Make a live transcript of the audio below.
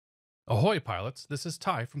Ahoy pilots, this is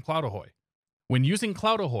Ty from CloudAhoy. When using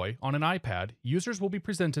CloudAhoy on an iPad, users will be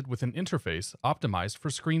presented with an interface optimized for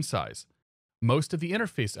screen size. Most of the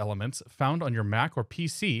interface elements found on your Mac or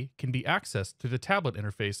PC can be accessed through the tablet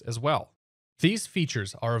interface as well. These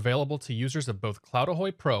features are available to users of both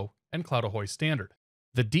CloudAhoy Pro and CloudAhoy Standard.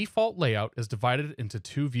 The default layout is divided into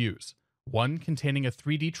two views, one containing a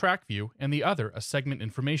 3D track view and the other a segment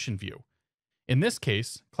information view. In this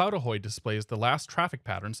case, CloudAhoy displays the last traffic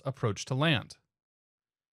patterns approach to land.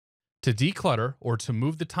 To declutter or to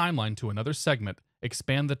move the timeline to another segment,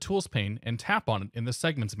 expand the Tools pane and tap on it in the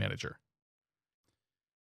Segments Manager.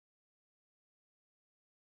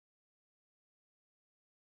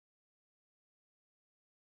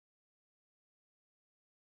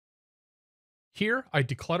 Here, I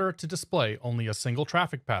declutter to display only a single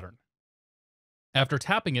traffic pattern. After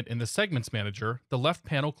tapping it in the Segments Manager, the left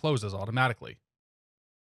panel closes automatically.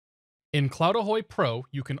 In CloudAhoy Pro,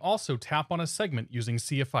 you can also tap on a segment using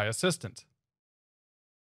CFI Assistant.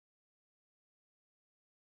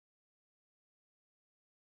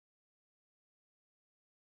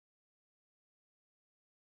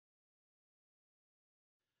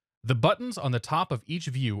 The buttons on the top of each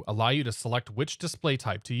view allow you to select which display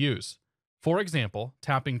type to use. For example,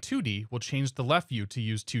 tapping 2D will change the left view to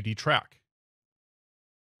use 2D track.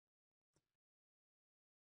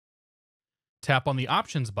 Tap on the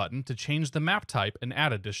Options button to change the map type and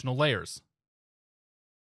add additional layers.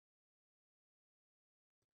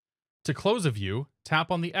 To close a view,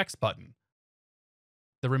 tap on the X button.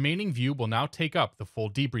 The remaining view will now take up the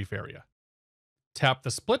full debrief area. Tap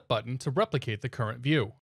the Split button to replicate the current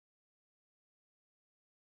view.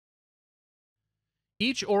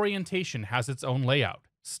 Each orientation has its own layout,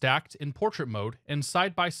 stacked in portrait mode and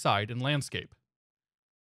side by side in landscape.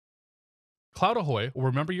 CloudAhoy will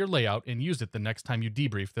remember your layout and use it the next time you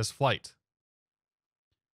debrief this flight.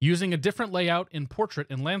 Using a different layout in portrait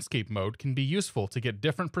and landscape mode can be useful to get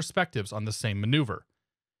different perspectives on the same maneuver.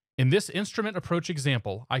 In this instrument approach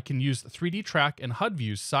example, I can use 3D track and HUD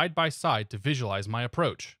views side by side to visualize my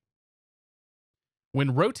approach.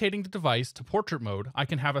 When rotating the device to portrait mode, I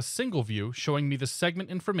can have a single view showing me the segment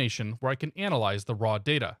information where I can analyze the raw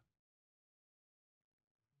data.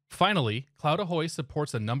 Finally, CloudAhoy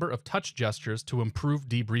supports a number of touch gestures to improve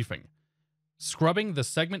debriefing. Scrubbing the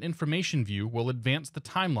segment information view will advance the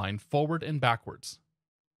timeline forward and backwards.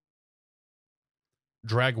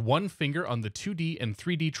 Drag one finger on the 2D and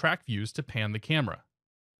 3D track views to pan the camera.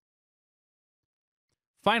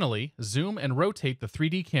 Finally, zoom and rotate the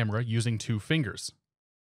 3D camera using two fingers.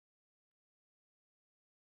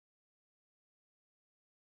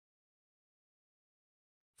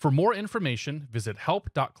 For more information, visit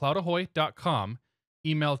help.cloudahoy.com,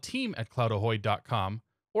 email team@cloudahoy.com,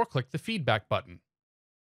 or click the feedback button.